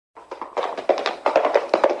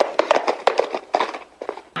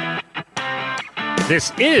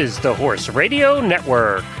This is the Horse Radio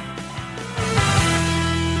Network.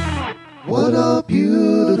 What a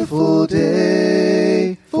beautiful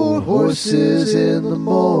day for horses in the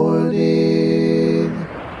morning.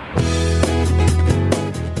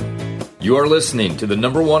 You are listening to the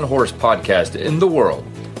number one horse podcast in the world.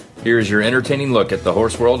 Here is your entertaining look at the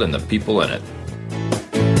horse world and the people in it.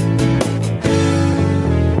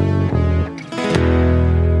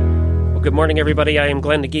 Good morning, everybody. I am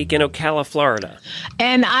Glenn the Geek in Ocala, Florida.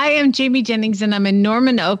 And I am Jamie Jennings, and I'm in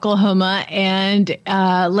Norman, Oklahoma. And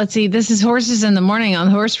let's see, this is Horses in the Morning on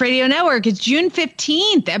the Horse Radio Network. It's June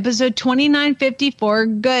 15th, episode 2954.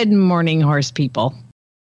 Good morning, horse people.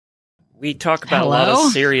 We talk about a lot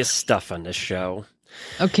of serious stuff on this show.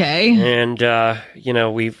 Okay. And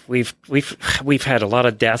we've had a lot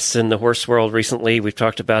of deaths in the horse world recently. We've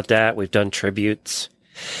talked about that. We've done tributes.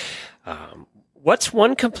 What's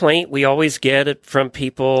one complaint we always get from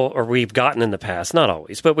people, or we've gotten in the past, not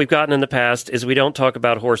always, but we've gotten in the past, is we don't talk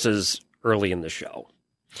about horses early in the show.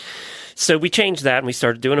 So we changed that and we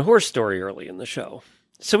started doing a horse story early in the show.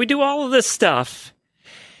 So we do all of this stuff.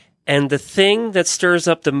 And the thing that stirs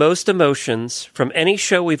up the most emotions from any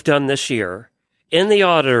show we've done this year in the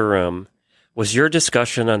auditor room was your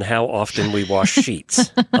discussion on how often we wash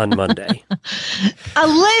sheets on Monday.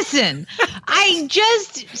 Listen, I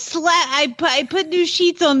just slept. I put new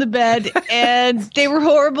sheets on the bed, and they were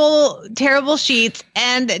horrible, terrible sheets.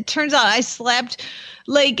 And it turns out I slept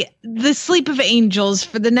like the sleep of angels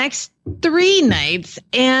for the next 3 nights.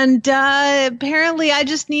 And apparently I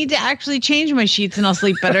just need to actually change my sheets and I'll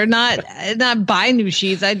sleep better, not buy new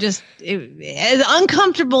sheets. As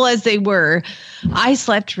uncomfortable as they were, I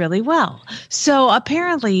slept really well. So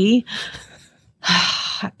apparently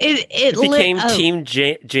it became Team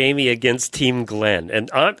Jamie against Team Glenn. And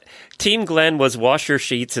Team Glenn was wash your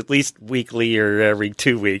sheets at least weekly or every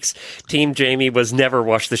 2 weeks. Team Jamie was never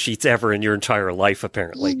wash the sheets ever in your entire life,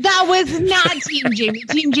 apparently. That was not Team Jamie.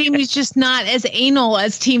 Team Jamie's just not as anal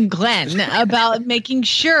as Team Glenn about making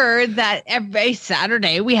sure that every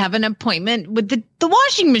Saturday we have an appointment with the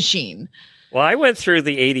washing machine. Well, I went through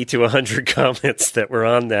the 80 to 100 comments that were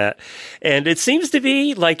on that, and it seems to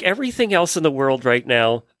be, like everything else in the world right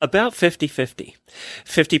now, about 50-50.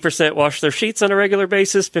 50% wash their sheets on a regular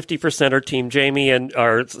basis, 50% are Team Jamie and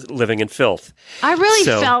are living in filth. I really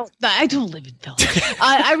felt that. I don't live in filth.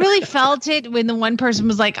 I really felt it when the one person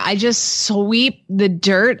was like, I just sweep the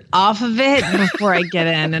dirt off of it before I get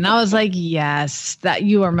in. And I was like, yes, that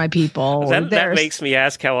you are my people. That makes me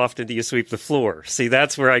ask, how often do you sweep the floor? See,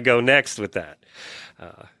 that's where I go next with that.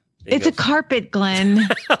 It's a carpet, Glenn.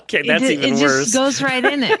 Okay, that's even worse. It just goes right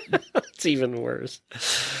in it. It's even worse.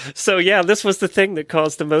 So, yeah, this was the thing that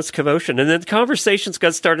caused the most commotion. And then conversations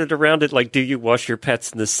got started around it, like, do you wash your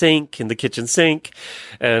pets in the sink, in the kitchen sink,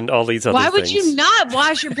 and all these other things. Why would you not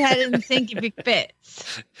wash your pet in the sink if it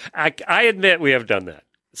fits? I admit we have done that,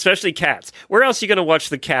 especially cats. Where else are you going to watch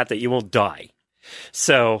the cat that you won't die?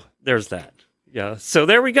 So, there's that. Yeah, so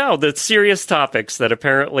there we go. The serious topics that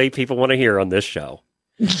apparently people want to hear on this show.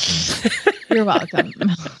 You're welcome.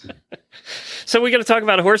 So we're going to talk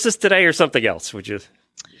about horses today or something else, would you?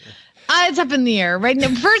 It's up in the air right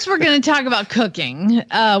now. First, we're going to talk about cooking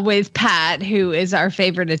with Pat, who is our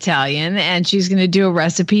favorite Italian, and she's going to do a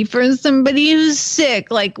recipe for somebody who's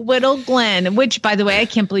sick, like Whittle Glenn, which, by the way, I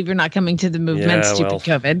can't believe you're not coming to the movement. Yeah,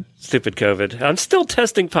 COVID. Stupid COVID. I'm still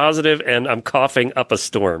testing positive, and I'm coughing up a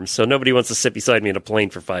storm, so nobody wants to sit beside me in a plane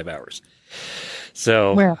for 5 hours.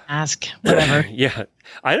 So wear a mask, whatever. Yeah.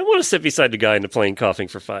 I don't want to sit beside the guy in the plane coughing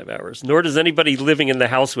for 5 hours, nor does anybody living in the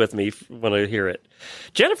house with me want to hear it.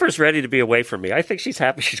 Jennifer's ready to be away from me. I think she's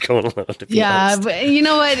happy she's going alone, to be honest. But you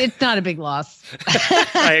know what? It's not a big loss.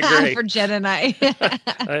 I agree. For Jen and I.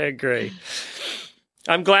 I agree.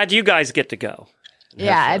 I'm glad you guys get to go.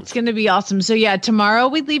 Yeah, it's going to be awesome. So yeah, tomorrow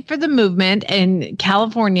we leave for the movement in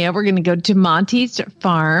California. We're going to go to Monty's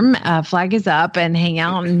farm, flag is up, and hang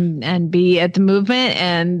out and be at the movement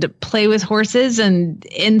and play with horses and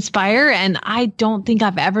inspire. And I don't think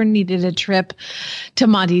I've ever needed a trip to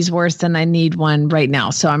Monty's worse than I need one right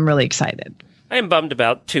now. So I'm really excited. I am bummed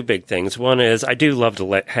about 2 big things. One is I do love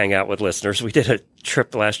to hang out with listeners. We did a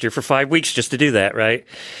trip last year for 5 weeks just to do that, right?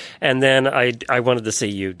 And then I wanted to see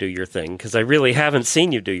you do your thing because I really haven't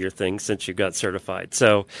seen you do your thing since you got certified.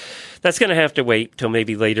 So that's going to have to wait till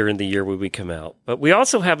maybe later in the year when we come out. But we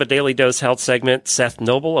also have a Daily Dose Health segment. Seth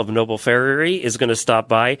Noble of Noble Farriery is going to stop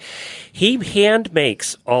by. He hand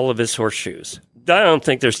makes all of his horseshoes. don't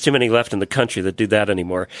think there's too many left in the country that do that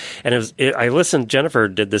anymore. And I listened, Jennifer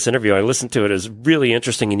did this interview. I listened to it. It was really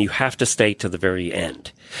interesting, and you have to stay to the very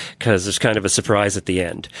end because there's kind of a surprise at the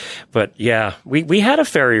end. But yeah, we had a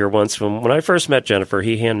farrier once when I first met Jennifer.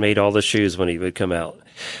 He handmade all the shoes when he would come out.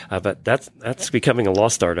 But that's becoming a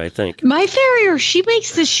lost art, I think. My farrier, she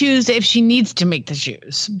makes the shoes if she needs to make the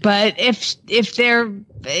shoes. But if they're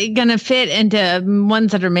going to fit into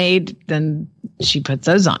ones that are made, then she puts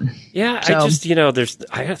those on. Yeah, so,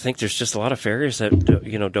 I think there's just a lot of farriers that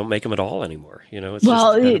don't make them at all anymore. It's just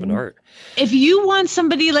kind of an art. If you want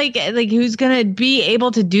somebody like who's going to be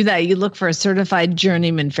able to do that, you look for a certified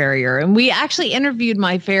journeyman farrier. And we actually interviewed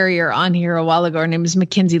my farrier on here a while ago. Her name is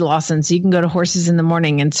Mackenzie Lawson. So you can go to Horses in the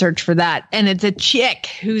Morning and search for that. And it's a chick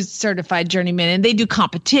who's certified journeyman, and they do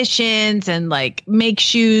competitions and like make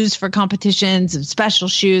shoes for competitions and special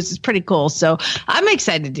shoes. It's pretty cool. So I'm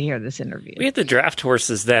excited to hear this interview. We had the draft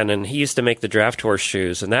horses then, and he used to make the draft horse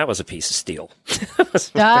shoes, and that was a piece of steel.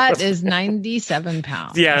 That is 97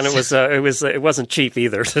 pounds. Yeah, and it wasn't cheap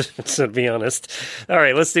either, to be honest. All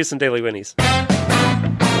right, let's do some Daily Winnies.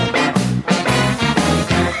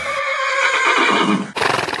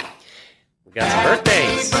 We got some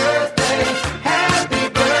birthdays. Happy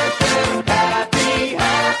birthday to you.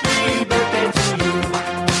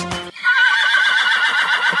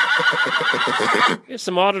 Here's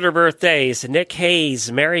some auditor birthdays. Nick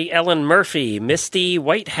Hayes, Mary Ellen Murphy, Misty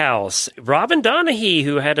Whitehouse, Robin Donahue,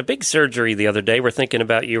 who had a big surgery the other day. We're thinking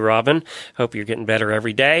about you, Robin. Hope you're getting better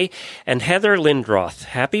every day. And Heather Lindroth.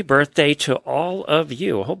 Happy birthday to all of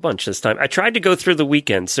you. A whole bunch this time. I tried to go through the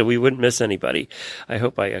weekend so we wouldn't miss anybody. I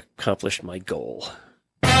hope I accomplished my goal.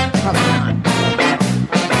 Probably not.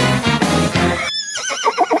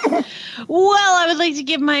 Well, I would like to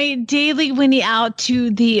give my Daily Winnie out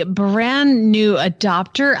to the brand new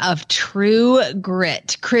adopter of True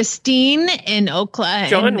Grit, Christine in Oklahoma.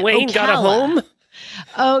 John Wayne got a home?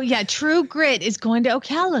 Oh, yeah. True Grit is going to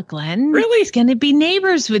Ocala, Glenn. Really? He's going to be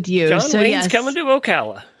neighbors with you. John Wayne's coming to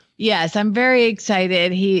Ocala. Yes, I'm very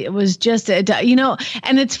excited. He was just, and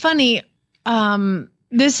it's funny.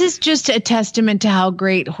 This is just a testament to how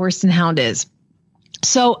great Horse and Hound is.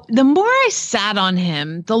 So the more I sat on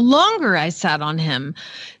him, the longer I sat on him,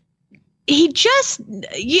 he just,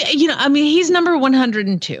 he's number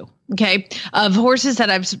 102, okay, of horses that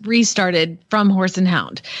I've restarted from Horse and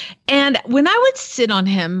Hound. And when I would sit on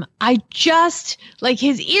him, I just, like,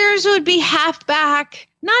 his ears would be half back,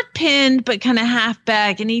 not pinned, but kind of half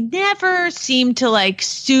back. And he never seemed to like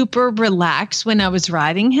super relax when I was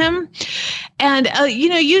riding him. And,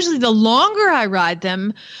 usually the longer I ride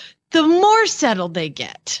them, the more settled they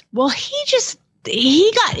get. Well,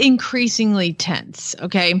 he got increasingly tense.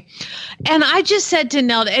 Okay. And I just said to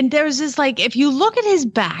Nelda, and there's this, like, if you look at his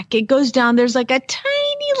back, it goes down, there's like a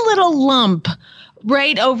tiny little lump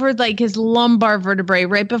right over like his lumbar vertebrae,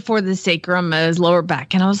 right before the sacrum of his lower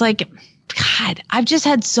back. And I was like, God, I've just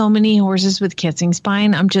had so many horses with kissing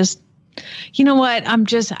spine. I'm just, you know what? I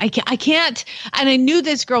can't. And I knew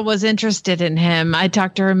this girl was interested in him. I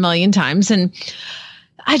talked to her a million times, and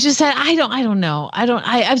I just said, I don't know.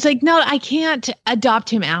 I was like, no, I can't adopt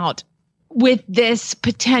him out with this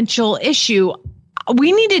potential issue.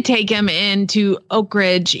 We need to take him into Oak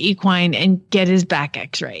Ridge Equine and get his back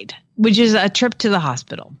x-rayed, which is a trip to the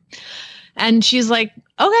hospital. And she's like,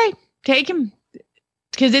 okay, take him.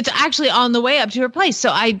 Because it's actually on the way up to her place.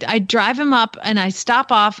 So I drive him up and I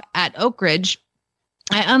stop off at Oak Ridge.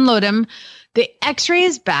 I unload him. The x-ray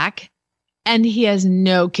is back and he has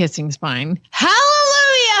no kissing spine.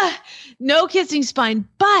 Hallelujah! No kissing spine.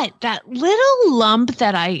 But that little lump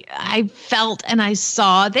that I felt and I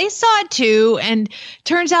saw, they saw it too. And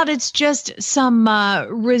turns out it's just some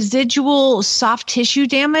residual soft tissue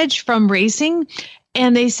damage from racing.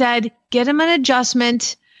 And they said, get him an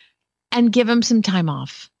adjustment and give him some time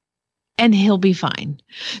off and he'll be fine.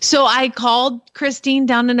 So I called Christine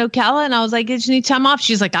down in Ocala and I was like, "Did you need time off?"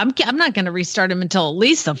 She's like, I'm not going to restart him until at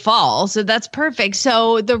least the fall. So that's perfect.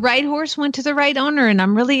 So the right horse went to the right owner and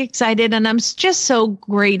I'm really excited. And I'm just so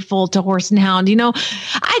grateful to Horse and Hound.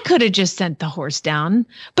 I could have just sent the horse down,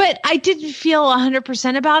 but I didn't feel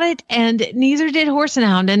 100% about it. And neither did Horse and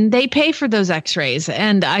Hound. And they pay for those x-rays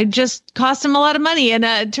and I just cost them a lot of money. And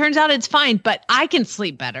it turns out it's fine, but I can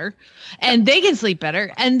sleep better and they can sleep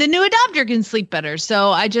better and the new adopter can sleep better.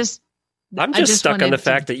 So I'm just stuck on the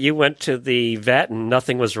fact that you went to the vet and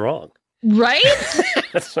nothing was wrong. Right?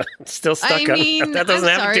 Still stuck on that. That doesn't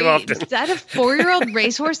happen too often. Is that a 4-year-old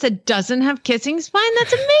racehorse that doesn't have kissing spine?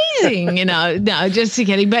 That's amazing. No, just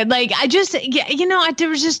kidding. But like, there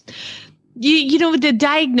was just, the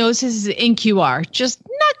diagnosis in QR, just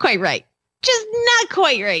not quite right. just not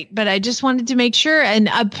quite right. But I just wanted to make sure. And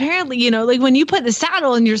apparently, like when you put the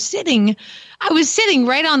saddle and you're sitting, I was sitting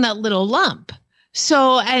right on that little lump.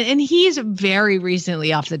 So, and he's very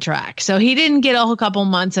recently off the track. So he didn't get a whole couple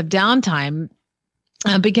months of downtime.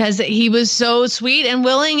 Because he was so sweet and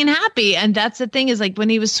willing and happy. And that's the thing is like when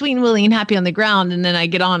he was sweet and willing and happy on the ground and then I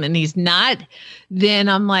get on and he's not, then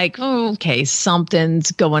I'm like, oh, okay,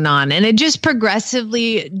 something's going on. And it just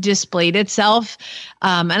progressively displayed itself.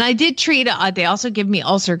 And I did treat, they also give me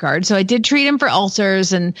ulcer guard. So I did treat him for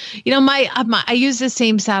ulcers. And, I use the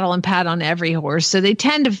same saddle and pad on every horse. So they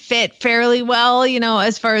tend to fit fairly well,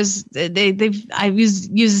 as far as I use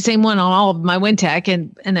the same one on all of my Wintec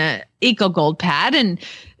and a Eco Gold pad, and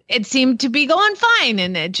it seemed to be going fine.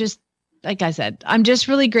 And it just, like I said, I'm just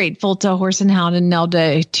really grateful to Horse and Hound and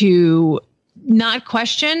Nelda to not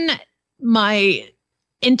question my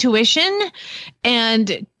intuition,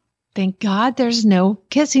 and thank God there's no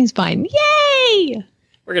kissing spine. Yay!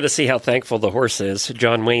 We're going to see how thankful the horse is.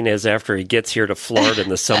 John Wayne is after he gets here to Florida in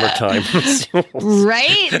the summertime.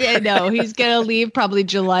 Right? No, he's going to leave probably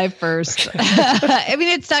July 1st. I mean,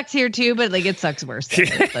 it sucks here too, but it sucks worse.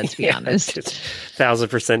 Let's be honest.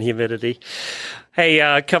 1,000% humidity. Hey,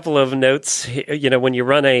 a couple of notes. When you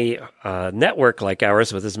run a network like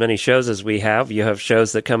ours with as many shows as we have, you have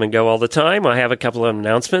shows that come and go all the time. I have a couple of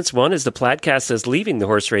announcements. One is the Plaidcast is leaving the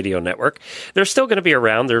Horse Radio Network. They're still going to be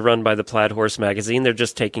around. They're run by the Plaid Horse Magazine. They're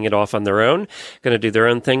just taking it off on their own, going to do their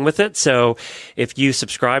own thing with it. So if you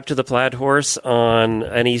subscribe to the Plaid Horse on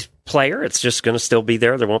any player, it's just going to still be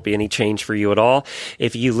there. There won't be any change for you at all.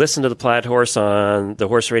 If you listen to the Plaid Horse on the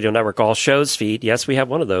Horse Radio Network All Shows feed, yes, we have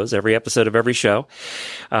one of those every episode of every show,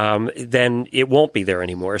 then it won't be there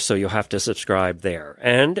anymore. So you'll have to subscribe there.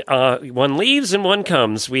 And one leaves and one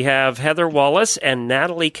comes. We have Heather Wallace and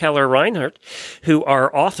Natalie Keller Reinhardt, who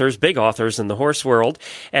are authors, big authors in the horse world,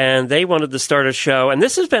 and they wanted to start a show. And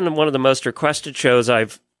this has been one of the most requested shows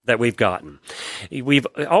that we've gotten. We've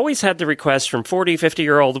always had the requests from 40,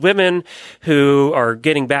 50-year-old women who are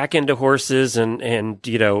getting back into horses and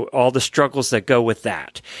all the struggles that go with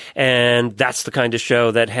that. And that's the kind of show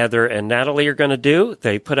that Heather and Natalie are going to do.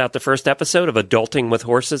 They put out the first episode of Adulting with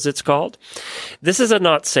Horses, it's called. This is a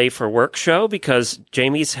not safe for work show because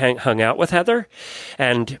Jamie's hung out with Heather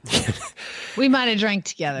and we might have drank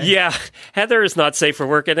together. Yeah. Heather is not safe for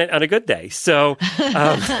work on a good day. So,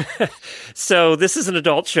 so this is an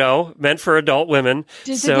adult show meant for adult women.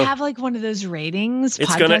 Does it have one of those ratings?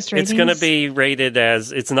 It's going to be rated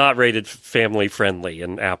as, it's not rated family friendly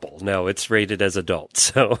in Apple. No, it's rated as adult.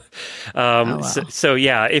 So, wow. so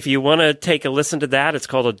yeah, if you want to take a listen to that, it's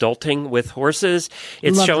called Adulting with Horses.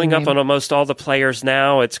 It's Love showing the up name. on almost all the players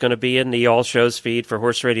now. It's going to be in the All Shows feed for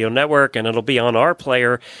Horse Radio Network, and it'll be on our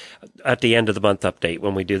player at the end of the month update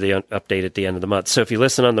when we do the update at the end of the month. So if you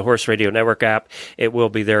listen on the Horse Radio Network app, it will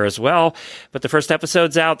be there as well. But the first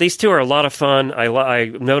episode's out. These two are a lot of fun.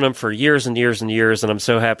 I've known them for years and years and years, and I'm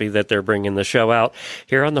so happy that they're bringing the show out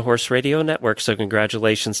here on the Horse Radio Network. So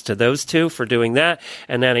congratulations to those two for doing that.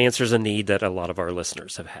 And that answers a need that a lot of our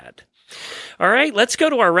listeners have had. All right, let's go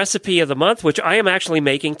to our recipe of the month, which I am actually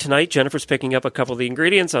making tonight. Jennifer's picking up a couple of the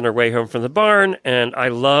ingredients on her way home from the barn, and I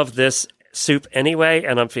love this soup anyway,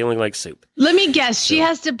 and I'm feeling like soup. Let me guess. She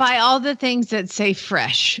has to buy all the things that say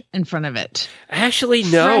fresh in front of it. Actually,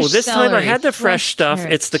 no. Fresh This time I celery, had the fresh stuff.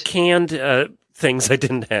 carrots. It's the canned things I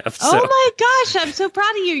didn't have. So. Oh my gosh, I'm so proud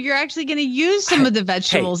of you. You're actually going to use some of the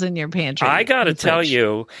vegetables in your pantry. I got to in the tell fridge.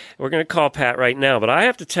 you, we're going to call Pat right now, but I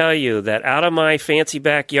have to tell you that out of my fancy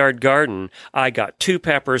backyard garden, I got 2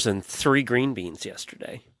 peppers and 3 green beans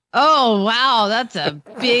yesterday. Oh, wow. That's a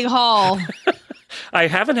big haul. I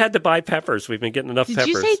haven't had to buy peppers. We've been getting enough Did peppers.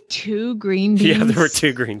 you say 2 green beans? Yeah, there were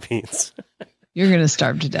 2 green beans. You're going to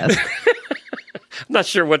starve to death. I'm not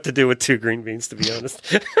sure what to do with 2 green beans, to be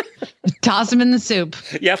honest. Toss them in the soup.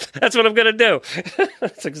 Yep, that's what I'm going to do.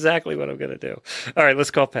 That's exactly what I'm going to do. All right,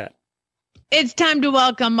 let's call Pat. It's time to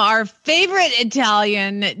welcome our favorite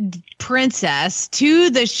Italian princess to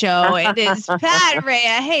the show. It is Pat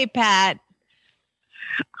Rea. Hey, Pat.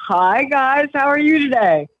 Hi, guys. How are you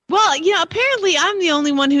today? Well, apparently I'm the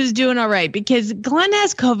only one who's doing all right because Glenn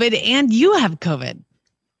has COVID and you have COVID.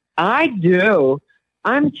 I do.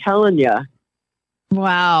 I'm telling you,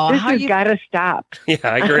 Wow. this has got to stop. Yeah,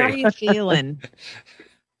 I How are agree. you feeling?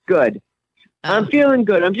 Good. I'm feeling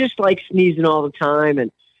good. I'm just sneezing all the time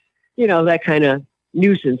and, that kind of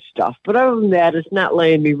nuisance stuff. But other than that, it's not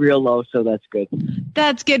laying me real low, so that's good.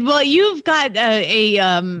 That's good. Well, you've got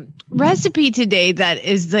a recipe today that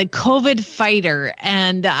is the COVID fighter,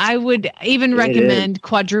 and I would even recommend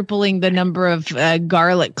quadrupling the number of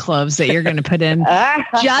garlic cloves that you're going to put in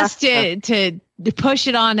just to push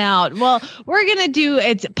it on out. Well, we're going to do,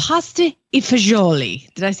 it's pasta e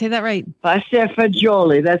fagioli. Did I say that right? Pasta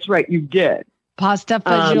fagioli. That's right. You did. Pasta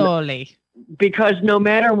fagioli. Because no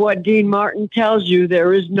matter what Dean Martin tells you,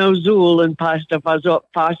 there is no zool in pasta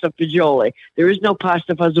fagioli. There is no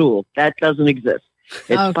pasta fazool. That doesn't exist.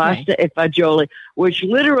 It's pasta e fagioli, which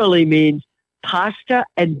literally means pasta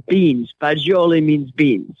and beans. Fagioli means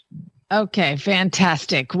beans. Okay,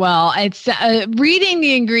 fantastic. Well, it's reading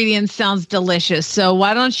the ingredients sounds delicious. So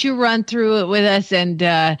why don't you run through it with us? And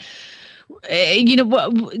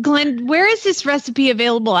Glenn, where is this recipe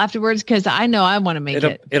available afterwards? Because I know I want to make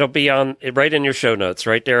it. It'll be on right in your show notes,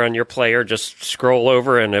 right there on your player. Just scroll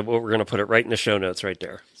over, and we're going to put it right in the show notes, right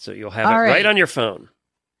there. So you'll have it right on your phone.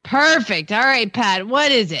 Perfect. All right, Pat.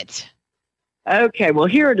 What is it? Okay, well,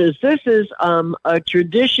 here it is. This is a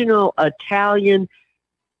traditional Italian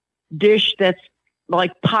dish that's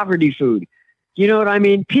like poverty food. You know what I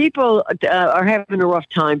mean? People are having a rough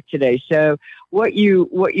time today. So what you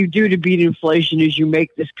do to beat inflation is you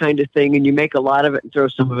make this kind of thing, and you make a lot of it and throw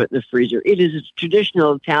some of it in the freezer. It is a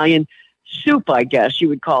traditional Italian soup, I guess you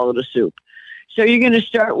would call it a soup. So you're going to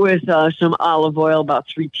start with some olive oil, about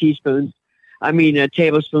 3 tablespoons,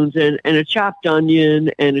 and a chopped onion,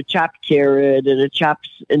 and a chopped carrot,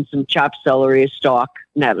 and some chopped celery, a stalk,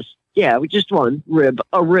 just one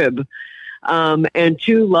a rib, and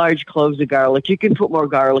 2 large cloves of garlic. You can put more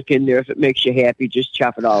garlic in there if it makes you happy. Just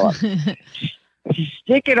chop it all up.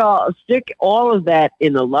 Stick all of that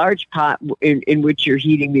in a large pot in which you're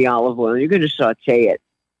heating the olive oil. You're going to saute it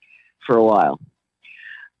for a while.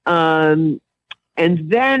 And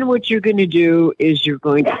then what you're going to do is you're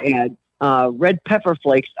going to add red pepper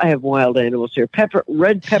flakes. I have wild animals here.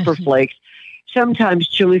 Red pepper flakes. Sometimes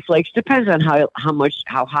chili flakes. Depends on how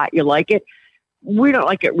hot you like it. We don't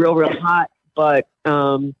like it real hot, but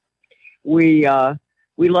we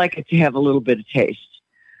like it to have a little bit of taste.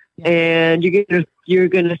 Yeah. And you're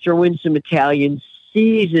gonna throw in some Italian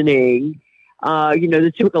seasoning.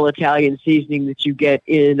 The typical Italian seasoning that you get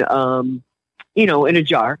in in a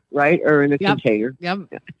jar, right, or in a container. Yep.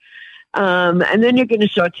 And then you're going to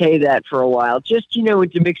saute that for a while, just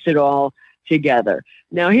to mix it all together.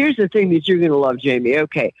 Now, here's the thing that you're going to love, Jamie.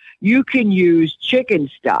 Okay, you can use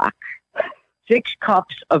chicken stock, 6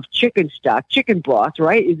 cups of chicken stock, chicken broth,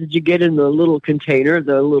 right, that you get in the little container,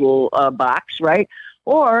 the little box, right?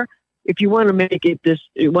 Or if you want to make this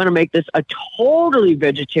a totally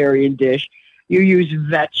vegetarian dish, you use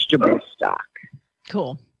vegetable stock.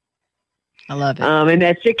 Cool. I love it. And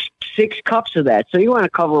that's six cups of that. So you want to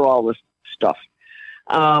cover all this stuff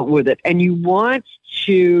with it. And you want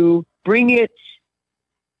to bring it,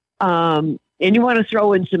 and you want to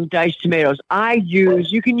throw in some diced tomatoes.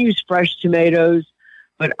 You can use fresh tomatoes,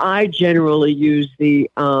 but I generally use the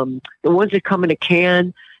ones that come in a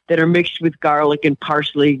can that are mixed with garlic and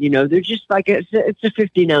parsley. They're just like, it's a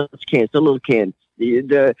 15-ounce can. It's a little can.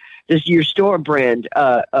 Your store brand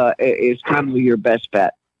is probably your best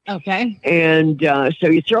bet. Okay. And so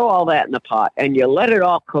you throw all that in the pot and you let it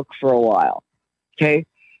all cook for a while. Okay.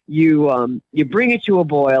 You bring it to a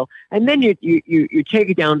boil, and then you take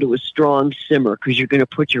it down to a strong simmer because you're going to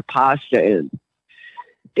put your pasta in.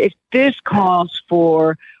 This calls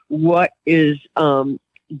for what is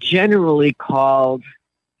generally called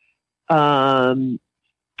ditalini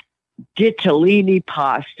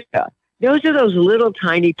pasta. Those are those little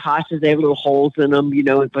tiny pastas. They have little holes in them,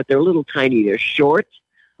 but they're little tiny. They're short.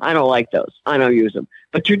 I don't like those. I don't use them.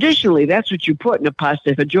 But traditionally, that's what you put in a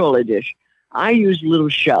pasta fagioli dish. I use little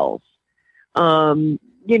shells, the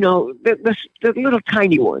little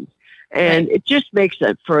tiny ones. And it just makes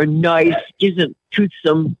it for a nice, gives a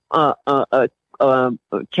toothsome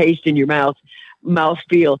taste in your mouth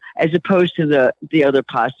feel, as opposed to the other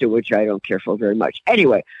pasta, which I don't care for very much.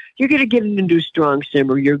 Anyway, you're going to get it into a strong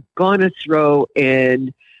simmer. You're going to throw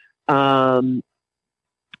in about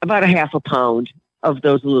a half a pound of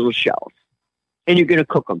those little shells, and you're going to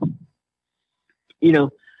cook them.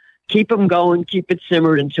 Keep them going, keep it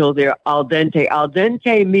simmered until they're al dente. Al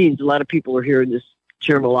dente means, a lot of people are hearing this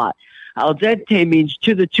term a lot. Al dente means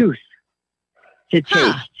to the tooth, to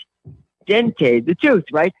taste. Dente, the tooth,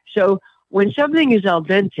 right? So when something is al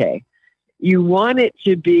dente, you want it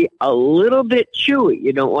to be a little bit chewy.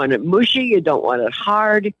 You don't want it mushy. You don't want it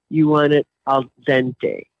hard. You want it al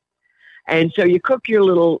dente. And so you cook your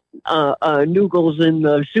little noodles in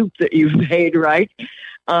the soup that you've made, right?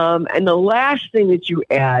 And the last thing that you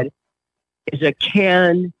add is a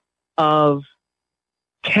can of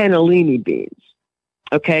cannellini beans.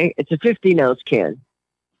 Okay? It's a 15-ounce can.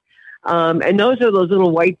 And those are those little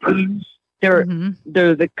white beans. They're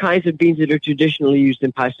the kinds of beans that are traditionally used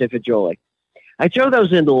in pasta fagioli. I throw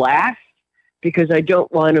those in last because I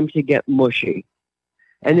don't want them to get mushy.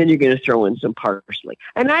 And then you're going to throw in some parsley.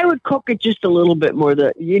 And I would cook it just a little bit more.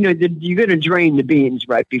 You're going to drain the beans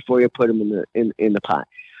right before you put them in the pot.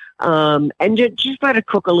 And just let it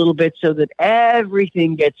cook a little bit so that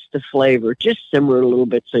everything gets the flavor. Just simmer it a little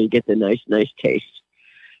bit so you get the nice taste.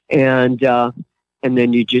 And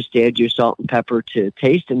then you just add your salt and pepper to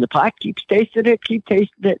taste, and the pot keeps tasting it, keep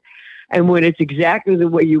tasting it. And when it's exactly the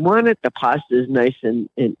way you want it, the pasta is nice and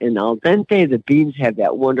al dente. The beans have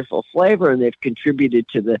that wonderful flavor, and they've contributed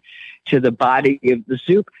to the body of the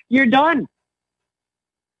soup. You're done.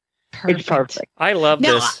 Perfect. It's perfect. I love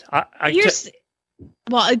Now, this.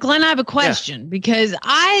 Well, Glenn, I have a question because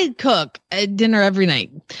I cook at dinner every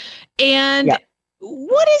night. And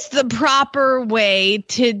what is the proper way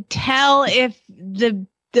to tell if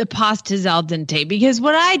the pasta is al dente? Because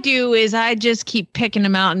what I do is I just keep picking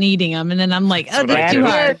them out and eating them. And then I'm like, oh, that's too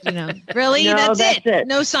hard. Really? No, that's it.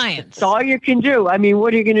 No science. That's all you can do. I mean,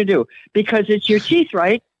 what are you going to do? Because it's your teeth,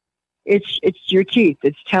 right? It's your teeth.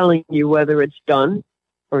 It's telling you whether it's done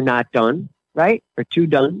or not done, right? Or too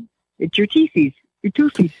done. It's your teethies. Your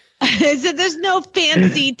toothies. So there's no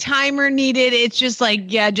fancy timer needed. It's just like,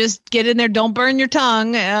 just get in there. Don't burn your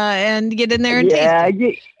tongue and get in there and taste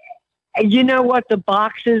it. You know what? The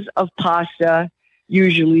boxes of pasta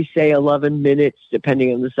usually say 11 minutes,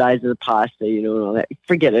 depending on the size of the pasta, and all that.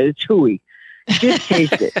 Forget it. It's hooey. Just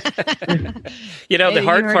taste it. The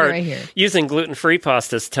hard part, using gluten-free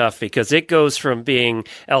pasta is tough because it goes from being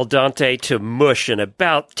al dente to mush in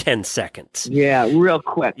about 10 seconds. Yeah, real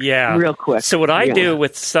quick. Yeah. Real quick. So what I do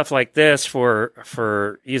with stuff like this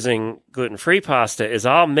for using gluten-free pasta is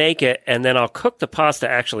I'll make it and then I'll cook the pasta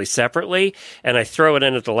actually separately and I throw it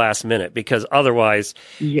in at the last minute because otherwise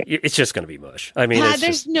it's just going to be mush. I mean,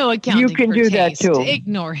 there's no accounting you can for do taste. that too.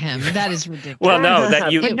 Ignore him. That is ridiculous. Well, no,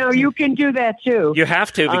 no, you can do that too. You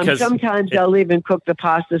have to because sometimes I'll even cook the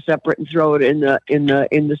pasta separate and throw it in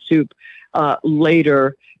the soup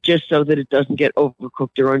later, just so that it doesn't get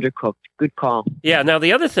overcooked or undercooked. Good call. Yeah. Now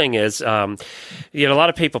the other thing is, a lot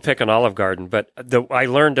of people pick on Olive Garden, but I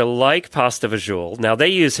learned to like pasta visual. Now they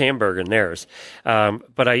use hamburger in theirs,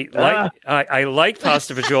 but I like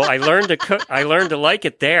pasta visual. I learned to like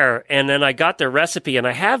it there, and then I got their recipe, and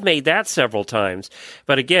I have made that several times.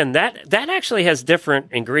 But again, that actually has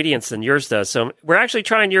different ingredients than yours does. So we're actually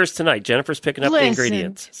trying yours tonight. Jennifer's picking up the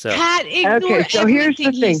ingredients. So Pat, ignore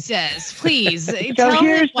everything he says, please. Tell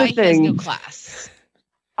him why he has no class.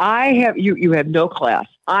 You have no class.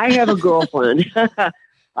 I have a girlfriend. I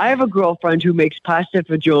have a girlfriend who makes pasta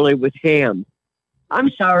fagioli with ham. I'm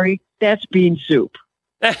sorry, that's bean soup.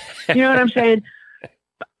 You know what I'm saying?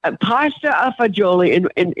 Pasta fagioli,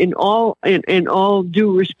 in all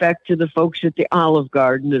due respect to the folks at the Olive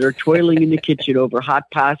Garden that are toiling in the kitchen over hot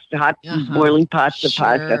boiling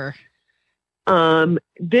pasta.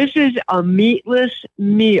 This is a meatless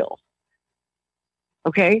meal.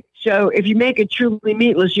 Okay, so if you make it truly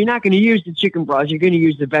meatless, you're not going to use the chicken broth. You're going to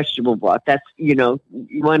use the vegetable broth. That's, you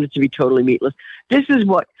want it to be totally meatless. This is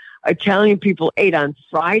what Italian people ate on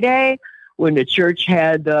Friday when the church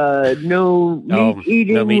had no meat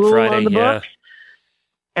eating rule Friday, on the books.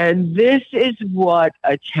 And this is what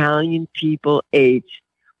Italian people ate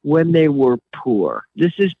when they were poor.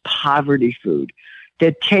 This is poverty food.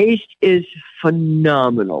 The taste is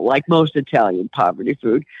phenomenal, like most Italian poverty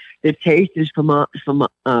food. The taste is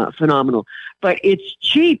phenomenal, but it's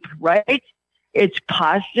cheap, right? It's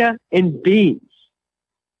pasta and beans.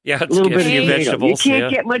 Yeah, it's a little bit of vegetables. You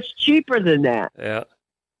can't get much cheaper than that. Yeah.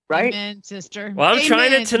 Right? Amen, sister. Well, I'm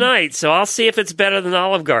trying it tonight, so I'll see if it's better than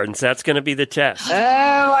Olive Garden's. That's going to be the test. Oh,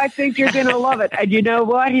 I think you're going to love it. And you know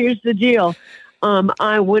what? Here's the deal.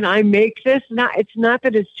 When I make this, it's not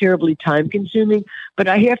that it's terribly time consuming, but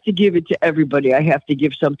I have to give it to everybody. I have to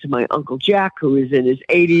give some to my Uncle Jack, who is in his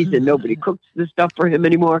 80s and nobody cooks this stuff for him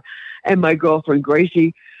anymore. And my girlfriend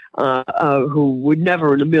Gracie, who would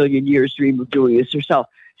never in a million years dream of doing this herself.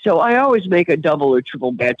 So I always make a double or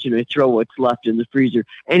triple batch and I throw what's left in the freezer.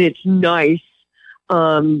 And it's nice,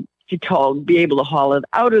 to be able to haul it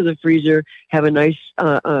out of the freezer, have a nice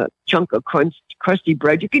chunk of crusty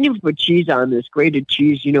bread. You can even put cheese on this, grated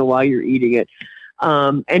cheese, while you're eating it.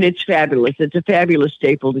 And it's fabulous. It's a fabulous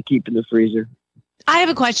staple to keep in the freezer. I have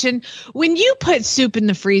a question. When you put soup in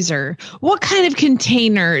the freezer, what kind of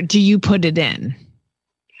container do you put it in?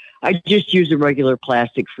 I just use a regular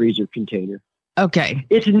plastic freezer container. Okay.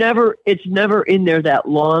 It's never in there that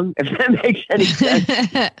long, if that makes any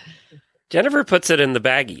sense. Jennifer puts it in the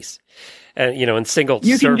baggies, and in single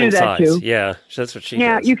you can serving do that size. Too. Yeah, that's what she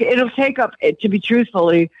does. Yeah, it'll take up. To be truthful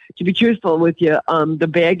with you, the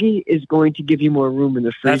baggie is going to give you more room in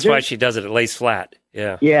the freezer. That's why she does it. It lays flat.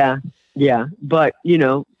 Yeah. Yeah. Yeah, but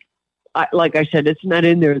like I said, it's not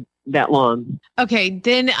in there that long. Okay,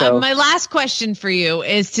 then So- my last question for you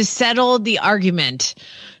is to settle the argument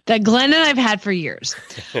that Glenn and I've had for years.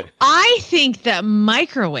 I think that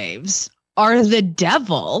microwaves are the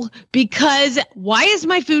devil because why is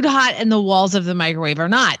my food hot and the walls of the microwave are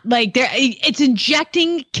not? Like it's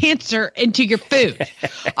injecting cancer into your food.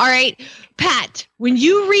 All right, Pat, when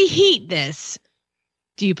you reheat this,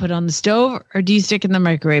 do you put it on the stove or do you stick it in the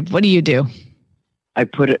microwave? What do you do? I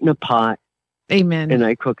put it in a pot Amen. and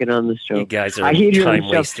I cook it on the stove. You guys are I heat it on time the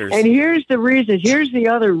stove. wasters. And here's the reason. Here's the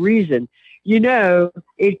other reason.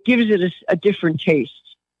 It gives it a different taste.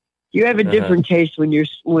 You have a different taste when you're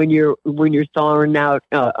thawing out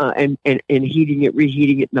and reheating it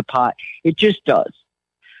in the pot. It just does.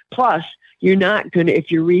 Plus, you're not gonna if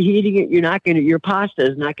you're reheating it, your pasta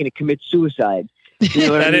is not gonna commit suicide. You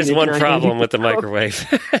know what I That mean? is It's one not problem gonna with the cook.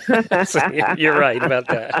 microwave. So, you're right about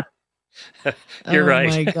that. You're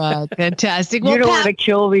right. Oh my God. Fantastic. You Well, don't want Pat, to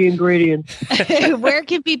kill the ingredients. where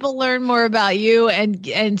can people learn more about you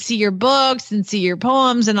and see your books and see your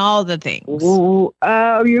poems and all the things? You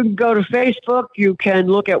can go to Facebook. You can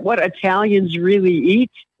look at What Italians Really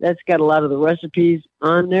Eat. That's got a lot of the recipes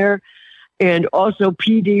on there. And also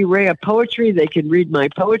PD Rhea Poetry. They can read my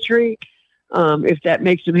poetry if that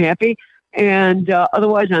makes them happy. And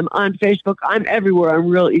otherwise, I'm on Facebook. I'm everywhere. I'm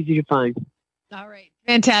real easy to find. All right.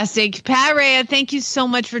 Fantastic. Pat Rhea, thank you so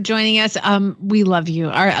much for joining us. We love you,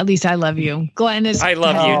 or at least I love you. Glenn is. I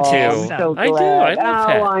love you too. So I do. glad. I love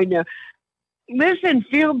Pat. I know. Listen,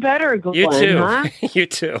 feel better, Glenn. You too. Huh? You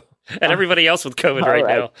too. And everybody else with COVID All right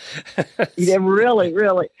right. now. Yeah, really,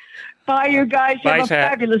 really. Bye, you guys. Bye, Have a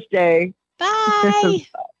Pat. fabulous day. Bye.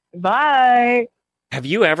 Bye. Have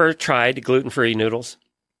you ever tried gluten-free noodles?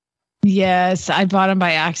 Yes, I bought them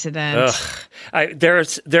by accident. Ugh.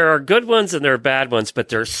 There are good ones and there are bad ones, but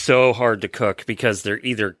they're so hard to cook because they're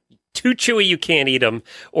either too chewy you can't eat them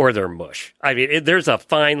or they're mush. I mean, there's a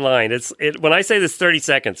fine line. When I say this 30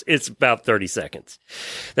 seconds, it's about 30 seconds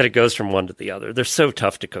that it goes from one to the other. They're so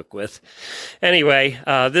tough to cook with. Anyway,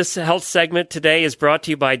 this health segment today is brought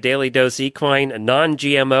to you by Daily Dose Equine,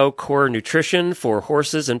 non-GMO core nutrition for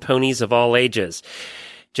horses and ponies of all ages.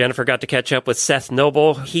 Jennifer got to catch up with Seth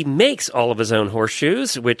Noble. He makes all of his own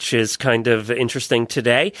horseshoes, which is kind of interesting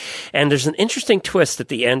today. And there's an interesting twist at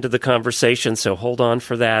the end of the conversation, so hold on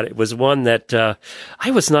for that. It was one that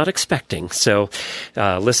I was not expecting. So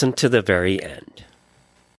listen to the very end.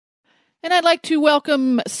 And I'd like to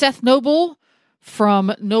welcome Seth Noble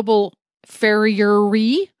from Noble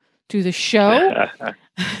Farriery to the show.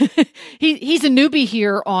 He's a newbie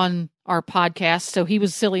here on our podcast, so he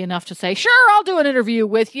was silly enough to say, sure, I'll do an interview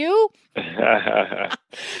with you.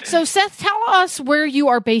 So, Seth, tell us where you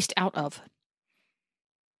are based out of.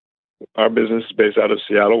 Our business is based out of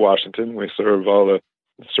Seattle, Washington. We serve all the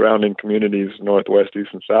surrounding communities, Northwest, East,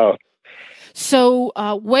 and South. So,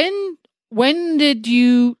 when did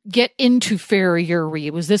you get into farriery?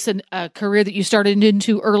 Was this a career that you started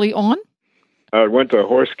into early on? I went to a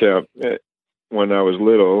horse camp when I was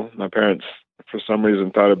little. My parents, for some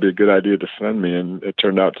reason, thought it'd be a good idea to send me, and it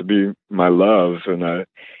turned out to be my love. And I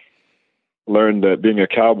learned that being a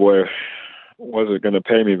cowboy wasn't going to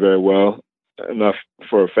pay me very well enough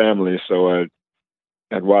for a family, so I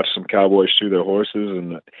had watched some cowboys shoe their horses,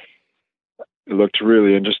 and it looked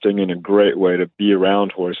really interesting and a great way to be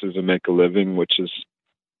around horses and make a living, which is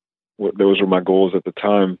those were my goals at the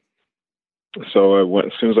time. So I went,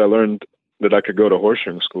 as soon as I learned that I could go to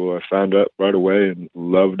horseshoeing school, I found out right away and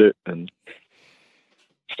loved it, and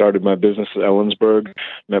started my business at Ellensburg.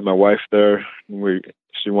 Met my wife there.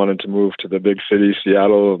 She wanted to move to the big city,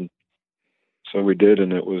 Seattle, and so we did,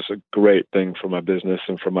 and it was a great thing for my business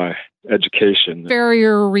and for my education.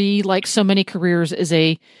 Farriery, like so many careers, is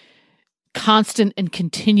a constant and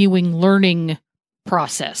continuing learning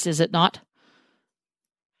process, is it not?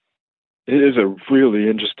 It is a really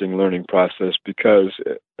interesting learning process because,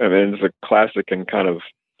 I mean, it's a classic and kind of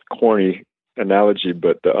corny analogy,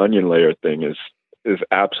 but the onion layer thing is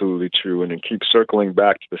absolutely true, and it keeps circling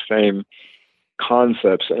back to the same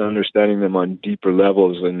concepts and understanding them on deeper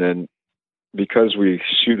levels. And then because we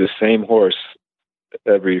shoe the same horse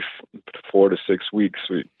every 4 to 6 weeks,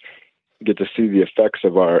 we get to see the effects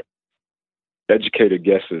of our educated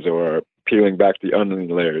guesses or our peeling back the onion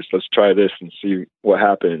layers. Let's try this and see what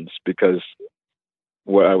happens, because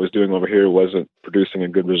what I was doing over here wasn't producing a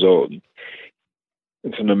good result.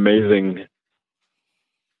 It's an amazing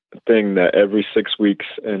thing that every 6 weeks,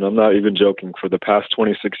 and I'm not even joking, for the past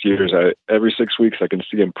 26 years, every 6 weeks I can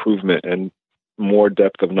see improvement and more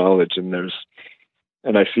depth of knowledge, and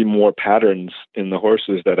I see more patterns in the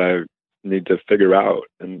horses that I need to figure out.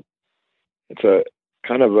 And it's a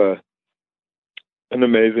kind of an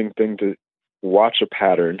amazing thing to watch a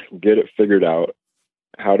pattern, get it figured out,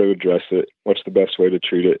 how to address it, what's the best way to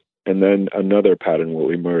treat it, and then another pattern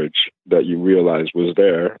will emerge that you realize was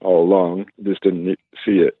there all along, just didn't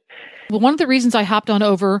see it. Well, one of the reasons I hopped on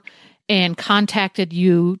over and contacted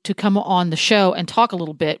you to come on the show and talk a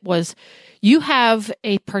little bit was you have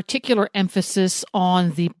a particular emphasis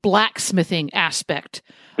on the blacksmithing aspect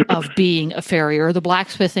of being a farrier, the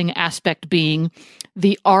blacksmithing aspect being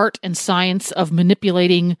the art and science of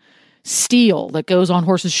manipulating steel that goes on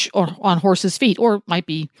horses' feet, or it might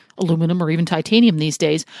be aluminum or even titanium these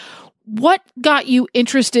days. What got you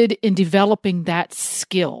interested in developing that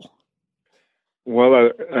skill? Well,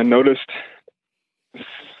 I noticed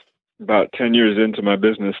about 10 years into my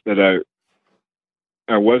business that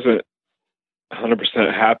I wasn't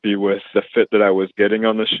 100% happy with the fit that I was getting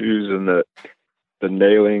on the shoes and the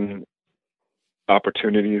nailing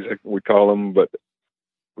opportunities, we call them, but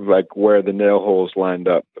like where the nail holes lined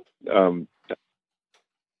up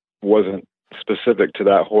wasn't specific to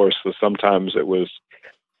that horse. So sometimes it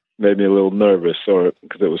made me a little nervous, or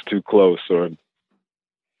because it was too close, or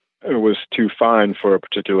it was too fine for a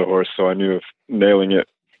particular horse. So I knew if nailing it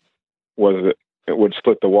would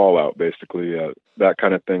split the wall out, basically, that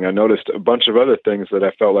kind of thing. I noticed a bunch of other things that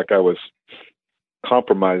I felt like I was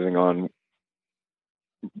compromising on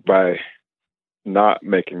by not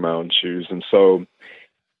making my own shoes. And so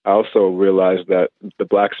I also realized that the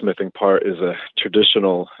blacksmithing part is a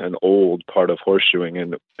traditional and old part of horseshoeing,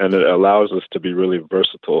 and it allows us to be really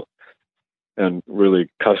versatile and really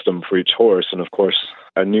custom for each horse. And of course,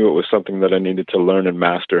 I knew it was something that I needed to learn and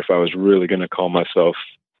master if I was really going to call myself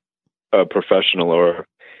a professional or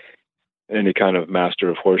any kind of master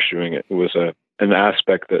of horseshoeing. It was an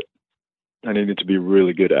aspect that I needed to be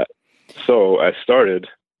really good at. So I started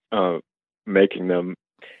making them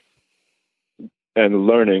and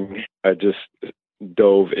learning. I just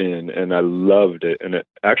dove in and I loved it. And it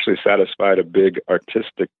actually satisfied a big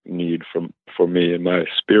artistic need for me in my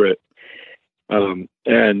spirit. And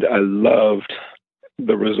I loved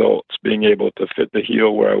the results, being able to fit the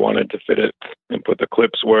heel where I wanted to fit it and put the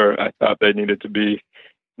clips where I thought they needed to be,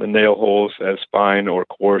 the nail holes as fine or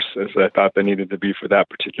coarse as I thought they needed to be for that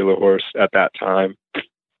particular horse at that time.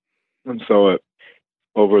 And so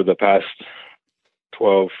over the past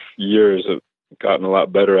 12 years, I've gotten a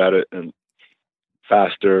lot better at it and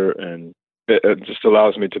faster, and it just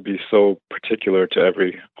allows me to be so particular to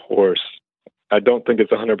every horse. I don't think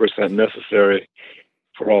it's 100% necessary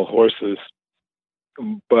for all horses,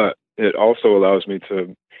 but it also allows me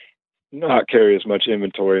to not carry as much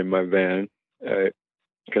inventory in my van. I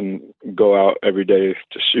can go out every day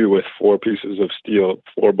to shoe with 4 pieces of steel,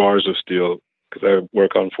 4 bars of steel, because I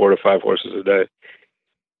work on 4 to 5 horses a day.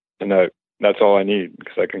 And that's all I need,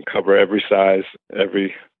 because I can cover every size,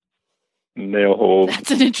 every nail hole.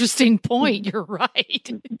 That's an interesting point. You're right.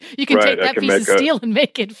 You can take that piece of steel and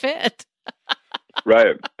make it fit.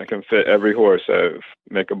 Right. I can fit every horse. I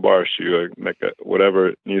make a bar shoe, I make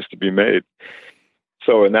whatever needs to be made.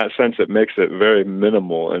 So in that sense, it makes it very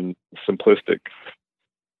minimal and simplistic,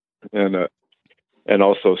 and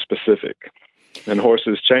also specific. And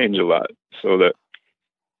horses change a lot, so that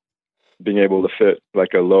being able to fit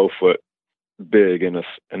like a low foot big and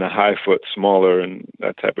a high foot smaller and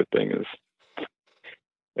that type of thing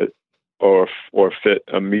or fit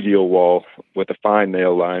a medial wall with a fine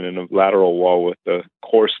nail line and a lateral wall with a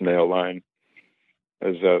coarse nail line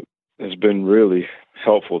has been really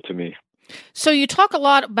helpful to me. So you talk a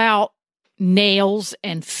lot about nails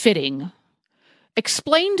and fitting.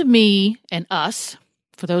 Explain to me and us,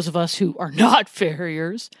 for those of us who are not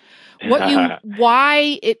farriers,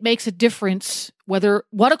 why it makes a difference, what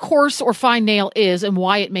a coarse or fine nail is and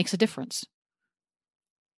why it makes a difference.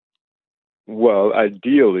 Well,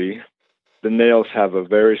 ideally, the nails have a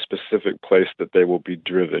very specific place that they will be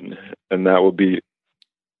driven, and that will be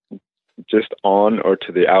just on or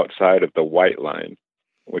to the outside of the white line,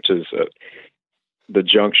 which is the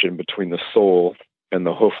junction between the sole and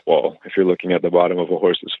the hoof wall, if you're looking at the bottom of a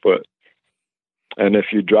horse's foot. And if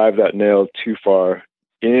you drive that nail too far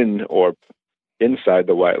in or inside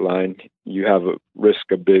the white line, you have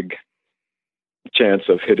a big chance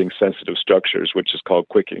of hitting sensitive structures, which is called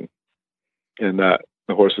quicking. And that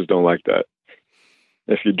the horses don't like that.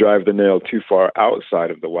 If you drive the nail too far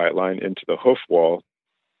outside of the white line into the hoof wall,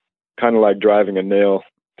 kind of like driving a nail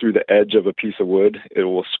through the edge of a piece of wood, it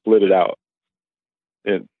will split it out.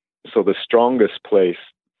 And so the strongest place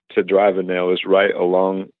to drive a nail is right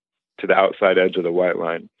along to the outside edge of the white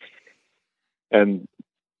line. And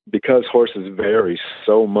because horses vary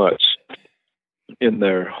so much in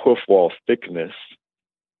their hoof wall thickness,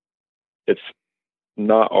 it's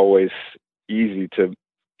not always easy to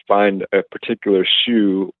find a particular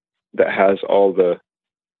shoe that has all the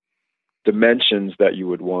dimensions that you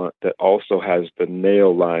would want, that also has the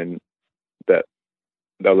nail line that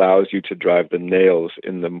allows you to drive the nails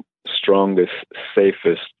in the strongest,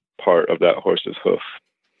 safest part of that horse's hoof.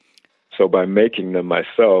 So by making them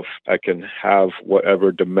myself, I can have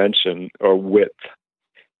whatever dimension or width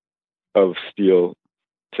of steel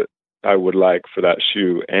I would like for that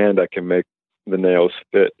shoe, and I can make the nails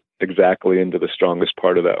fit exactly into the strongest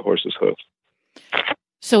part of that horse's hoof.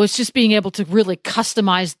 So it's just being able to really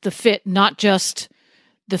customize the fit, not just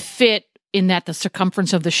the fit in that the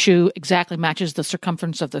circumference of the shoe exactly matches the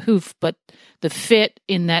circumference of the hoof, but the fit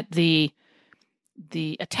in that the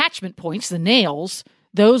attachment points, the nails,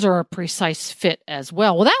 those are a precise fit as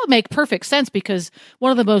well. Well, that would make perfect sense, because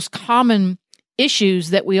one of the most common issues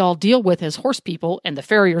that we all deal with as horse people, and the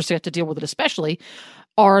farriers have to deal with it especially,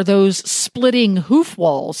 are those splitting hoof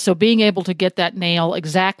walls. So being able to get that nail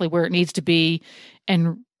exactly where it needs to be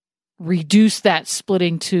and reduce that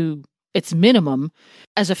splitting to its minimum.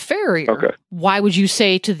 As a farrier, why would you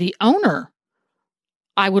say to the owner,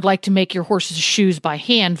 I would like to make your horse's shoes by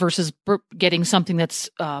hand versus getting something that's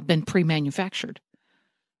been pre-manufactured?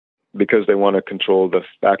 Because they want to control the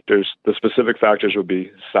factors. The specific factors would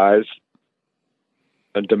be size,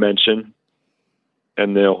 and dimension,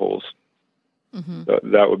 and nail holes.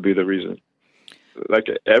 Mm-hmm. That would be the reason. Like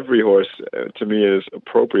every horse, to me, is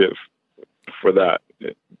appropriate for that.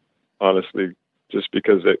 Honestly, just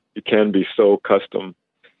because it can be so custom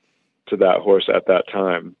to that horse at that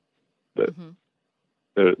time that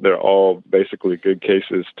they're all basically good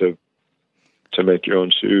cases to make your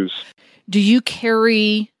own shoes. Do you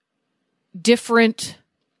carry different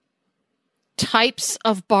types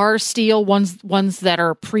of bar steel, ones that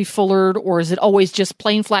are pre-fullered, or is it always just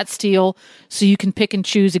plain flat steel so you can pick and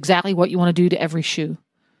choose exactly what you want to do to every shoe?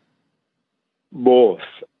 Both.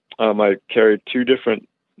 I carry two different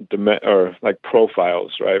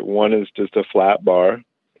profiles, right? One is just a flat bar,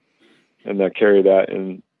 and I carry that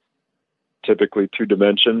in typically two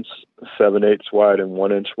dimensions, 7/8 wide and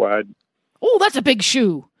 1 inch wide. Oh, that's a big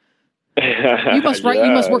shoe. You must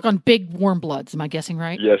You must work on big warm bloods. Am I guessing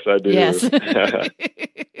right? Yes, I do. Yes.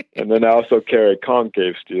 And then I also carry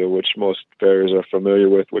concave steel, which most farriers are familiar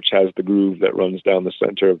with, which has the groove that runs down the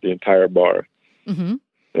center of the entire bar. Mm-hmm.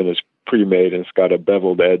 And it's pre-made, and it's got a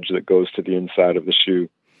beveled edge that goes to the inside of the shoe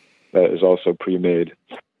that is also pre-made.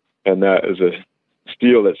 And that is a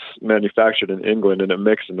steel that's manufactured in England, and it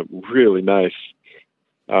makes a really nice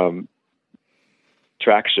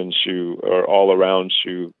traction shoe or all-around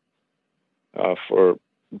shoe for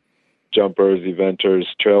jumpers, eventers,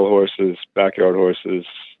 trail horses, backyard horses,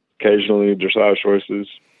 occasionally dressage horses.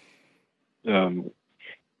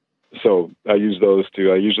 So I use those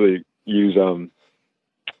two. I usually use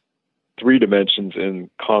 3 dimensions in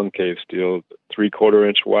concave steel, 3/4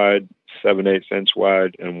 inch wide, 7/8 inch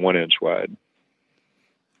wide, and 1 inch wide,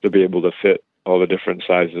 to be able to fit all the different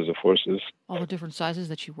sizes of horses. All the different sizes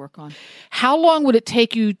that you work on. How long would it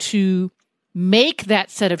take you to make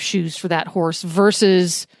that set of shoes for that horse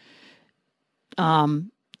versus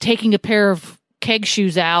taking a pair of keg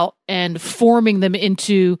shoes out and forming them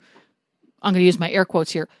into, I'm going to use my air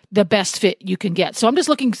quotes here, the best fit you can get? So I'm just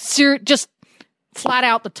looking just flat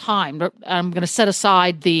out the time. I'm going to set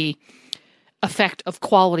aside the effect of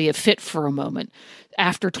quality of fit for a moment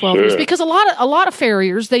after 12 years, because a lot of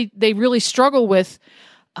farriers, they really struggle with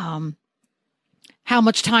how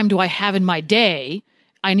much time do I have in my day?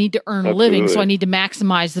 I need to earn a living, so I need to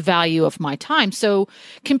maximize the value of my time. So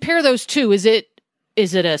compare those two. Is it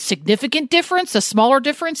a significant difference, a smaller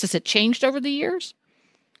difference? Has it changed over the years?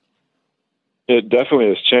 It definitely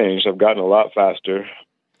has changed. I've gotten a lot faster.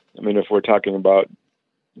 I mean, if we're talking about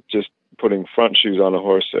just putting front shoes on a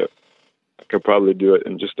horse, I could probably do it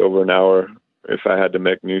in just over an hour if I had to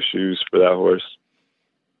make new shoes for that horse.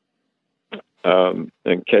 And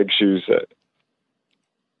keg shoes,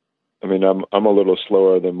 I mean, I'm a little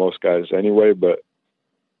slower than most guys anyway, but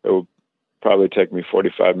it will probably take me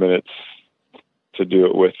 45 minutes to do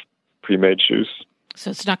it with pre-made shoes. So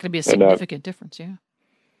it's not going to be a significant difference, yeah?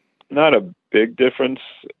 Not a big difference,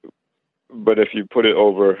 but if you put it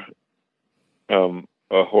over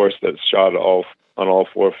a horse that's shod on all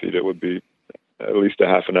 4 feet, it would be at least a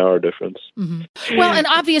half an hour difference. Mm-hmm. Well, and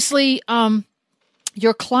obviously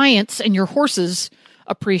your clients and your horses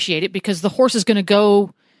appreciate it, because the horse is going to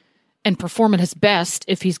go and perform at his best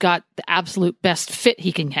if he's got the absolute best fit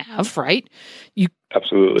he can have, right?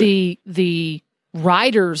 Absolutely. The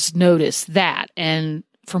riders notice that, and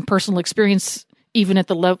from personal experience, even at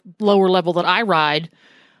the lower level that I ride,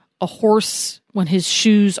 a horse, when his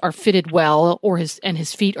shoes are fitted well or his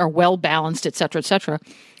feet are well balanced, et cetera,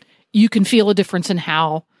 you can feel a difference in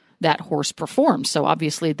how that horse performs. So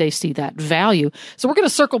obviously they see that value. So we're going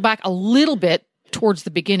to circle back a little bit towards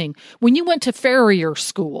the beginning. When you went to farrier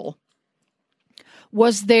school,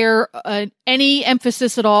 was there any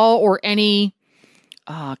emphasis at all or any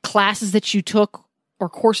classes that you took or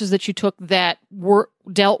courses that you took that were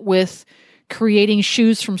dealt with creating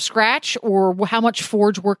shoes from scratch, or how much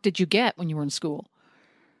forge work did you get when you were in school?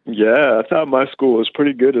 Yeah, I thought my school was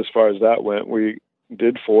pretty good as far as that went. We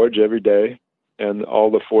did forge every day, and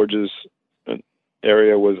all the forges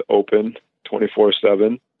area was open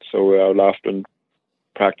 24/7. So I would often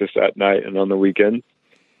practice at night and on the weekend.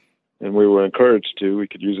 And we were encouraged to. We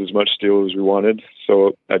could use as much steel as we wanted.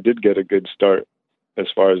 So I did get a good start as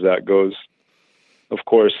far as that goes. Of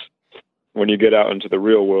course, when you get out into the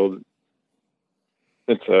real world,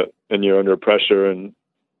 and you're under pressure, and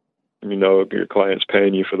you know your client's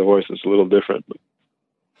paying you for the horse, it's a little different.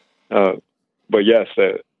 But yes,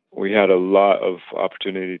 we had a lot of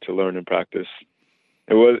opportunity to learn and practice.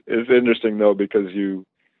 It's interesting though, because you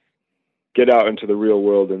get out into the real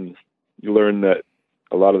world and you learn that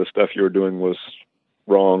a lot of the stuff you were doing was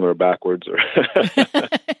wrong or backwards, or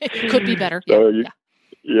it could be better. So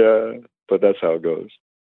yeah, but that's how it goes.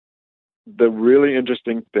 The really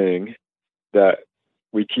interesting thing that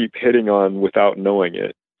we keep hitting on without knowing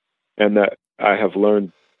it, and that I have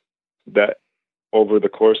learned that over the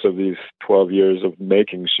course of these 12 years of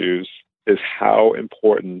making shoes, is how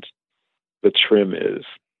important the trim is.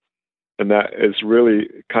 And that is really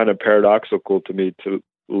kind of paradoxical to me to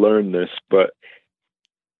learn this, but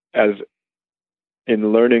as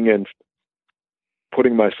in learning and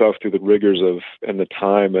putting myself through the rigors of, and the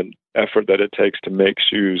time and effort that it takes to make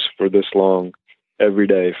shoes for this long every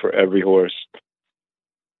day for every horse,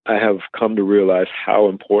 I have come to realize how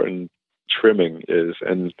important trimming is,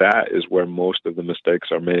 and that is where most of the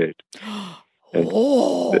mistakes are made.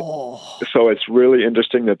 So it's really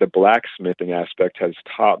interesting that the blacksmithing aspect has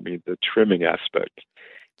taught me the trimming aspect.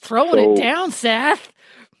 Throwing it down, Seth.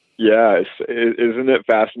 Yeah, isn't it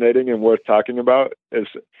fascinating and worth talking about?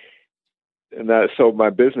 So my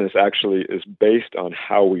business actually is based on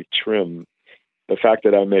how we trim. The fact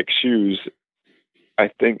that I make shoes, I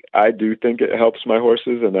do think it helps my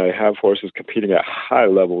horses, and I have horses competing at high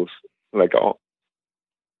levels. Like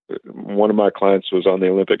one of my clients was on the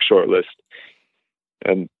Olympic short list,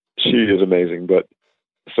 and she is amazing. But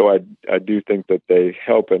so I do think that they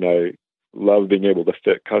help, and I love being able to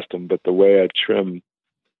fit custom. But the way I trim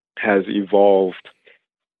has evolved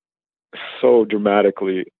so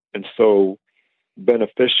dramatically and so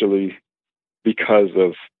beneficially because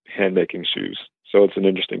of hand making shoes. So it's an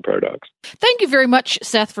interesting paradox. Thank you very much,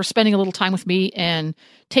 Seth, for spending a little time with me and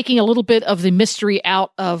taking a little bit of the mystery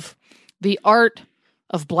out of the art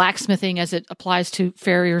of blacksmithing as it applies to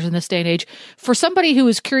farriers in this day and age. For somebody who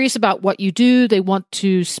is curious about what you do, they want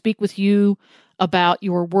to speak with you about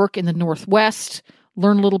your work in the Northwest,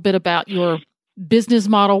 learn a little bit about your business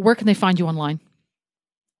model, where can they find you online?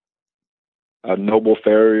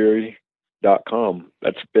 NobleFarriery.com.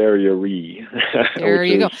 That's farriery. There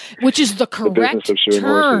you go. Which is the correct term.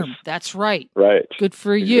 Horses. That's right. Right. Good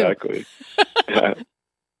for you. Exactly.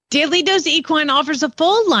 Daily Dose Equine offers a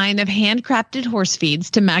full line of handcrafted horse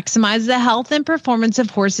feeds to maximize the health and performance of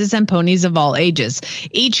horses and ponies of all ages.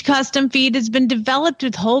 Each custom feed has been developed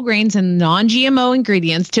with whole grains and non-GMO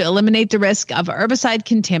ingredients to eliminate the risk of herbicide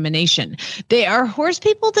contamination. They are horse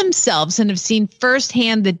people themselves and have seen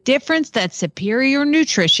firsthand the difference that superior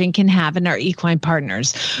nutrition can have in our equine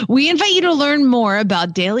partners. We invite you to learn more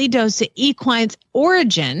about Daily Dose Equine's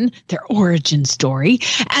origin, their origin story,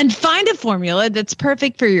 and find a formula that's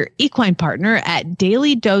perfect for your equine partner at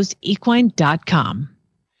dailydoseequine.com.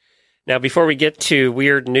 Now, before we get to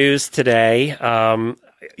weird news today, I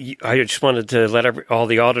just wanted to let all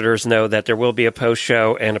the auditors know that there will be a post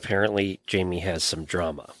show, and apparently Jamie has some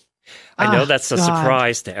drama. I know that's a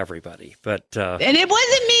surprise to everybody, but and it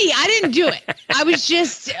wasn't me. I didn't do it. I was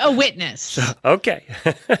just a witness. Okay.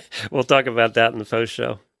 We'll talk about that in the post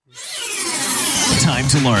show. Time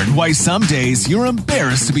to learn why some days you're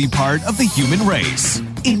embarrassed to be part of the human race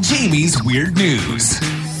in Jamie's Weird News.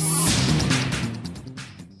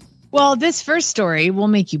 Well, this first story will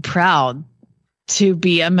make you proud to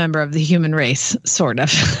be a member of the human race, sort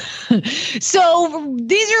of. So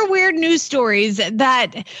these are weird news stories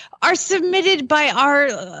that are submitted by our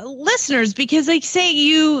listeners because, like, say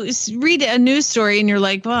you read a news story and you're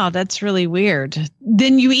like, wow, that's really weird.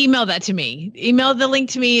 Then you email that to me. Email the link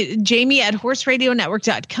to me,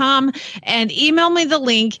 jamie@horseradionetwork.com, and email me the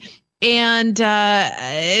link and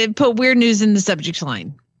put weird news in the subject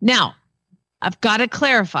line. Now, I've got to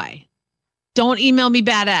clarify. Don't email me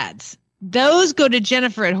bad ads. Those go to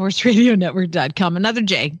Jennifer@horseradionetwork.com. Another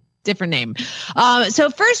J, different name. So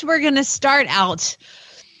first, we're going to start out,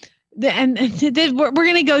 we're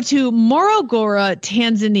going to go to Morogoro,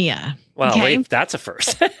 Tanzania. Wow, Okay. wait, that's a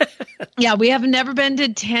first. Yeah, we have never been to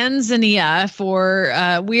Tanzania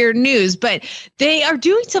for weird news, but they are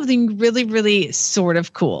doing something really, really sort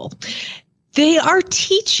of cool. They are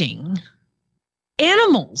teaching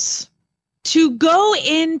animals to go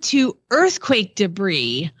into earthquake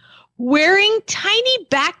debris wearing tiny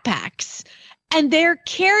backpacks, and they're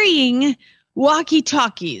carrying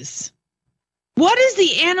walkie-talkies. What is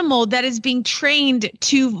the animal that is being trained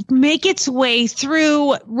to make its way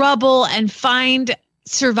through rubble and find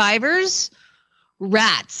survivors?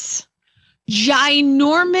 Rats.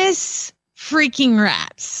 Ginormous freaking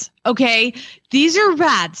rats. Okay? These are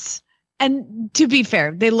rats. And to be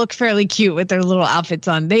fair, they look fairly cute with their little outfits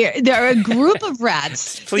on. They're a group of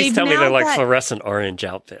rats. Please tell me they're like fluorescent orange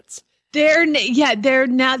outfits. They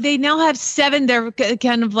now have 7. They're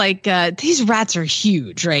kind of like, these rats are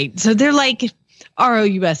huge, right? So they're like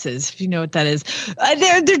ROUSs, if you know what that is.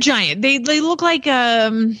 They're giant. They look like,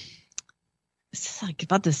 it's like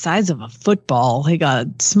about the size of a football, like a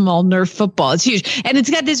small Nerf football. It's huge. And it's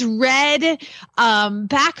got this red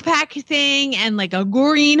backpack thing and like a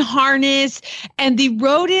green harness. And the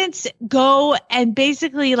rodents go and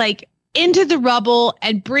basically like into the rubble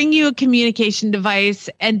and bring you a communication device.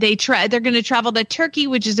 And they're going to travel to Turkey,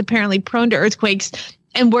 which is apparently prone to earthquakes,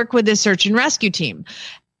 and work with a search and rescue team.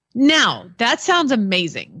 Now, that sounds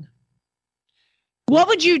amazing. What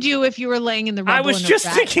would you do if you were laying in the rubble? I was just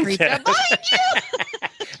thinking that. Behind you?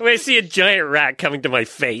 When I see a giant rat coming to my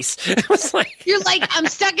face, I was like, You're like, I'm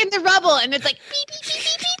stuck in the rubble, and it's like beep, beep, beep,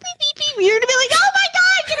 beep, beep, beep, beep, beep. You're gonna be like, oh my god,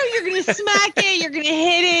 you're gonna smack it, you're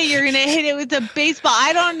gonna hit it with a baseball.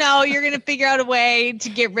 I don't know. You're gonna figure out a way to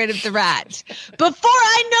get rid of the rat. Before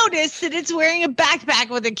I notice that it's wearing a backpack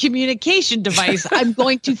with a communication device, I'm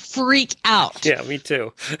going to freak out. yeah, me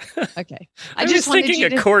too. Okay. I was thinking a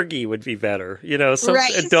corgi would be better. You know,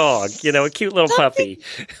 a dog. You know, a cute little puppy.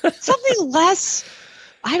 Something less,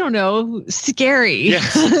 I don't know, scary.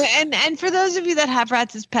 Yes. and for those of you that have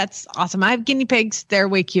rats as pets, awesome. I have guinea pigs. They're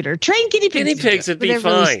way cuter. Train guinea pigs. Guinea pigs would be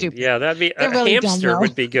fine. Really yeah, that'd be a really hamster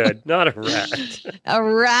would be good, not a rat.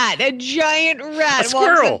 A giant rat. A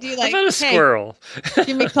squirrel. Well, How about a squirrel?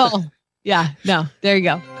 Give me a call. Yeah, no, there you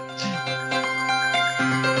go.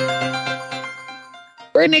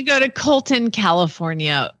 We're going to go to Colton,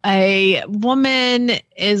 California. A woman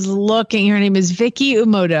is looking, her name is Vicky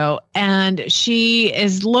Umoto, and she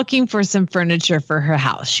is looking for some furniture for her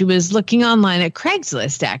house. She was looking online at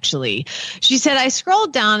Craigslist, actually. She said, I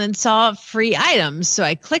scrolled down and saw free items, so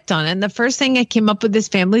I clicked on it, and the first thing I came up with this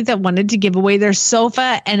family that wanted to give away their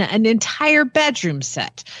sofa and an entire bedroom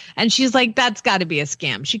set. And she's like, that's got to be a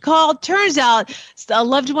scam. She called. Turns out a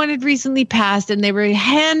loved one had recently passed, and they were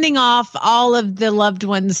handing off all of the loved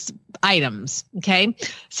one's items. Okay.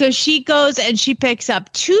 So she goes and she picks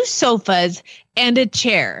up 2 sofas and a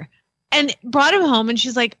chair and brought them home. And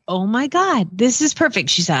she's like, oh my God, this is perfect.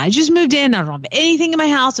 She said, I just moved in. I don't have anything in my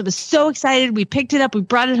house. I was so excited. We picked it up. We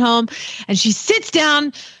brought it home. And she sits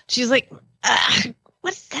down. She's like,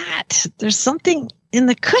 what's that? There's something in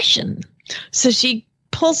the cushion. So she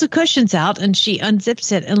pulls the cushions out and she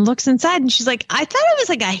unzips it and looks inside, and she's like, I thought it was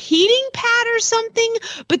like a heating pad or something,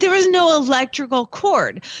 but there was no electrical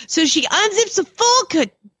cord. So she unzips the full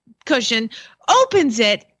cushion, opens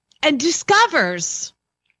it, and discovers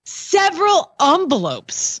several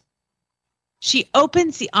envelopes. She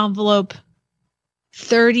opens the envelope.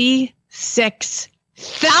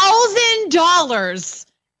 $36,000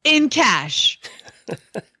 in cash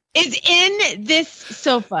is in this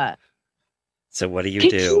sofa. So what do you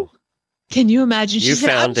do? Can you imagine? She You said,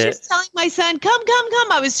 found I was it. just telling my son, come.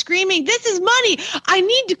 I was screaming, this is money. I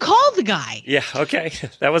need to call the guy. Yeah, okay.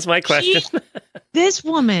 That was my question. This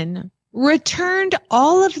woman returned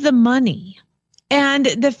all of the money. And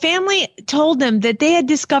the family told them that they had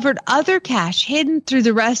discovered other cash hidden through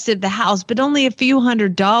the rest of the house, but only a few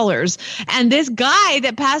 $100s. And this guy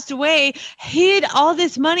that passed away hid all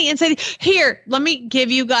this money and said, here, let me give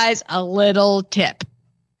you guys a little tip.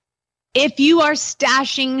 If you are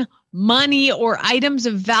stashing money or items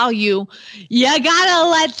of value, you gotta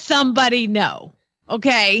let somebody know.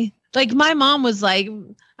 Okay. Like my mom was like,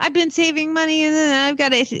 I've been saving money and then I've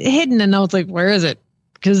got it hidden. And I was like, where is it?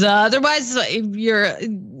 Because otherwise, if we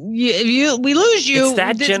lose you. It's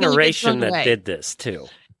that this is gonna get generation thrown that away. did this too.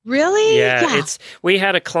 Really? Yeah, we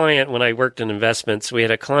had a client when I worked in investments. We had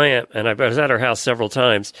a client, and I was at her house several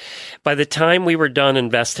times. By the time we were done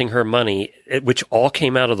investing her money, which all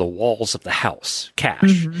came out of the walls of the house,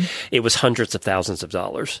 cash, it was hundreds of thousands of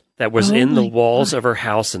dollars that was in the walls of her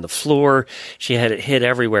house and the floor. She had it hid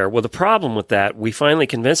everywhere. Well, the problem with that, we finally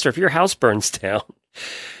convinced her, if your house burns down,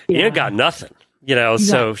 you ain't got nothing.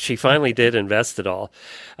 So she finally did invest it all,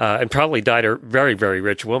 and probably died a very, very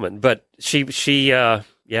rich woman. But she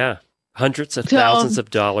hundreds of thousands of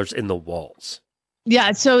dollars in the walls.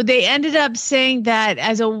 Yeah, so they ended up saying that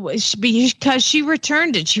because she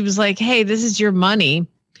returned it. She was like, "Hey, this is your money."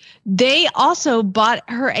 They also bought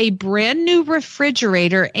her a brand new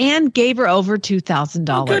refrigerator and gave her over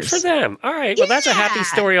 $2,000. Good for them. All right, well, that's a happy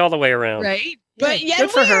story all the way around, right? But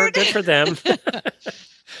good for her. Good for them.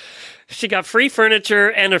 She got free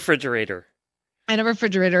furniture and a refrigerator. And a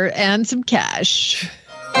refrigerator and some cash.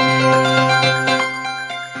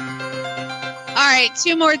 All right,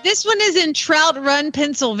 two more. This one is in Trout Run,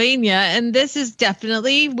 Pennsylvania, and this is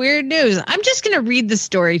definitely weird news. I'm just going to read the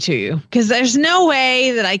story to you because there's no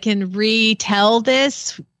way that I can retell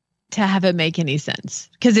this to have it make any sense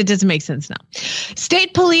because it doesn't make sense now.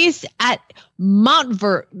 State police at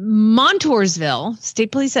Montoursville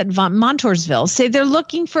say they're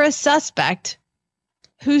looking for a suspect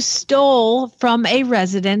who stole from a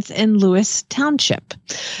residence in Lewis Township.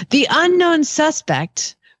 The unknown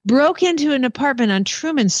suspect broke into an apartment on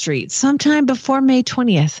Truman Street sometime before May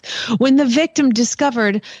 20th when the victim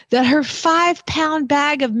discovered that her 5-pound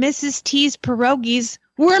bag of Mrs. T's pierogies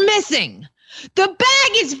were missing. The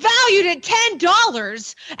bag is valued at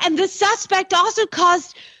 $10, and the suspect also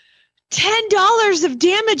caused $10 of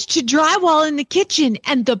damage to drywall in the kitchen,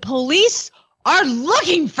 and the police are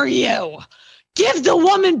looking for you. Give the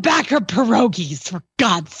woman back her pierogies, for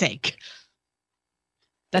God's sake.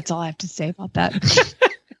 That's all I have to say about that.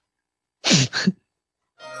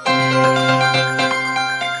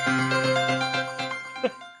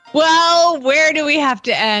 Well, where do we have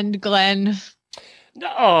to end, Glenn?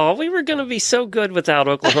 Oh, we were going to be so good without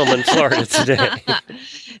Oklahoma and Florida today.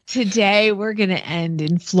 Today, we're going to end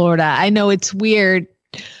in Florida. I know it's weird.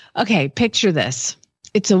 Okay, picture this.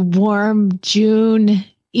 It's a warm June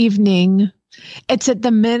evening. It's at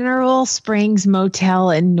the Mineral Springs Motel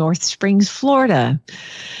in North Springs, Florida.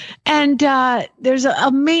 And there's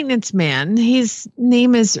a maintenance man. His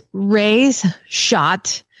name is Ray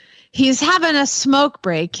Schott. He's having a smoke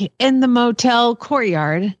break in the motel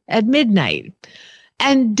courtyard at midnight.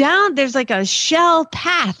 And down there's like a shell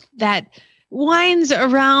path that winds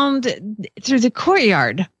around through the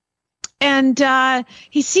courtyard. And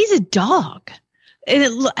he sees a dog. And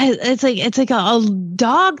it's like a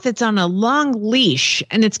dog that's on a long leash,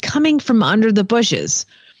 and it's coming from under the bushes.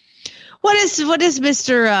 What does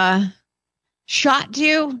Mr. Schott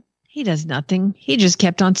do? He does nothing. He just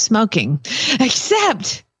kept on smoking.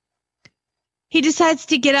 Except he decides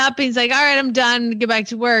to get up. And he's like, all right, I'm done. Get back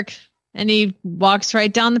to work. And he walks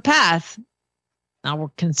right down the path. Now we're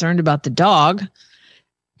concerned about the dog.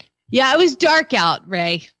 Yeah, it was dark out,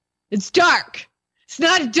 Ray. It's dark. It's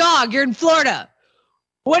not a dog. You're in Florida.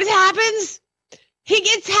 What happens? He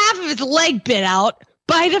gets half of his leg bit out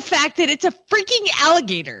by the fact that it's a freaking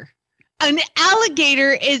alligator. An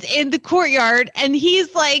alligator is in the courtyard, and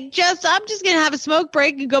he's like, I'm just going to have a smoke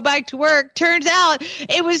break and go back to work. Turns out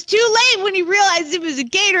it was too late when he realized it was a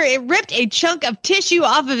gator. It ripped a chunk of tissue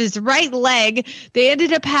off of his right leg. They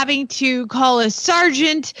ended up having to call a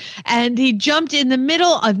sergeant, and he jumped in the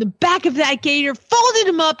middle of the back of that gator, folded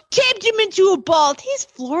him up, taped him into a ball. These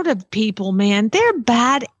Florida people, man, they're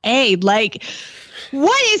bad A. Like,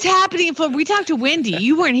 what is happening? We talked to Wendy.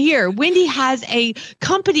 You weren't here. Wendy has a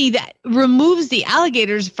company that removes the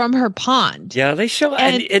alligators from her pond. Yeah, they show up.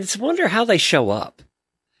 And it's wonder how they show up.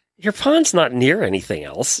 Your pond's not near anything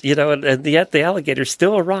else, and yet the alligators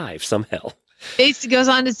still arrive somehow. It goes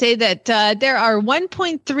on to say that there are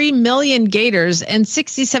 1.3 million gators in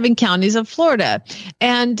 67 counties of Florida.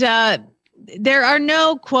 And there are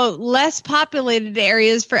no, quote, less populated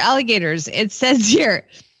areas for alligators. It says here,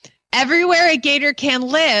 everywhere a gator can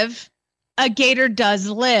live, a gator does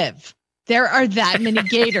live. There are that many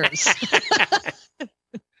gators.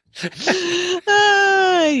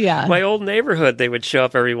 Yeah. My old neighborhood, they would show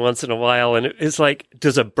up every once in a while, and it's like,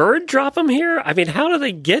 does a bird drop them here? I mean, how do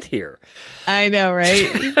they get here? I know, right?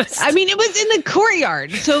 I mean, it was in the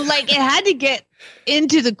courtyard. So, like, it had to get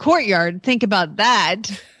into the courtyard. Think about that.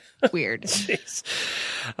 Weird. Jeez.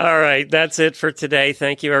 All right, that's it for today.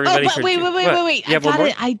 Thank you, everybody. But wait. Yeah, one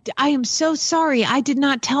more? I am so sorry. I did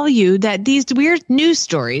not tell you that these weird news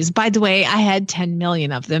stories, by the way, I had 10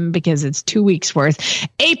 million of them because it's 2 weeks worth.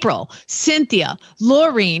 April, Cynthia,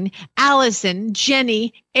 Laureen, Allison,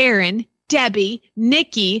 Jenny, Aaron, Debbie,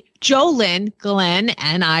 Nikki, Jolyn, Glenn,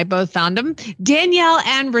 and I both found them. Danielle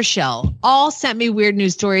and Rochelle all sent me weird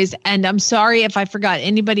news stories. And I'm sorry if I forgot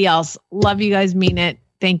anybody else. Love you guys. Mean it.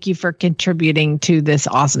 Thank you for contributing to this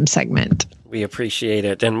awesome segment. We appreciate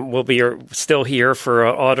it. And we'll be still here for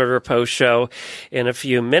an Auditor Post show in a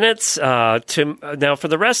few minutes. Now, for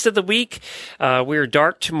the rest of the week, we're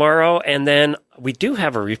dark tomorrow. And then we do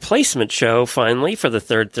have a replacement show finally for the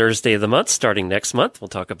third Thursday of the month, starting next month. We'll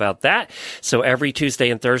talk about that. So every Tuesday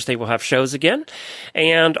and Thursday, we'll have shows again.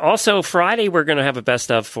 And also Friday, we're going to have a best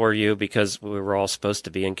of for you because we were all supposed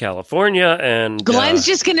to be in California. And Glenn's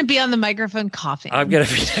just going to be on the microphone coughing. I'm going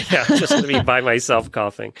to be just going to be by myself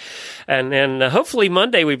coughing. And then hopefully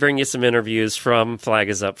Monday, we bring you some interviews from Flag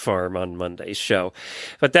Is Up Farm on Monday's show.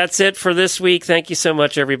 But that's it for this week. Thank you so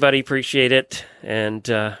much, everybody. Appreciate it. And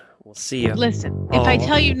we'll see you. Listen, if I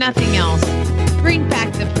tell you nothing else, bring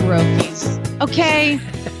back the pierogies, okay?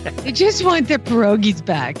 I just want the pierogies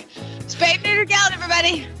back. Spade Neuter Gallon,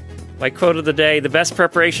 everybody. My quote of the day, the best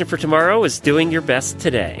preparation for tomorrow is doing your best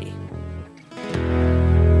today.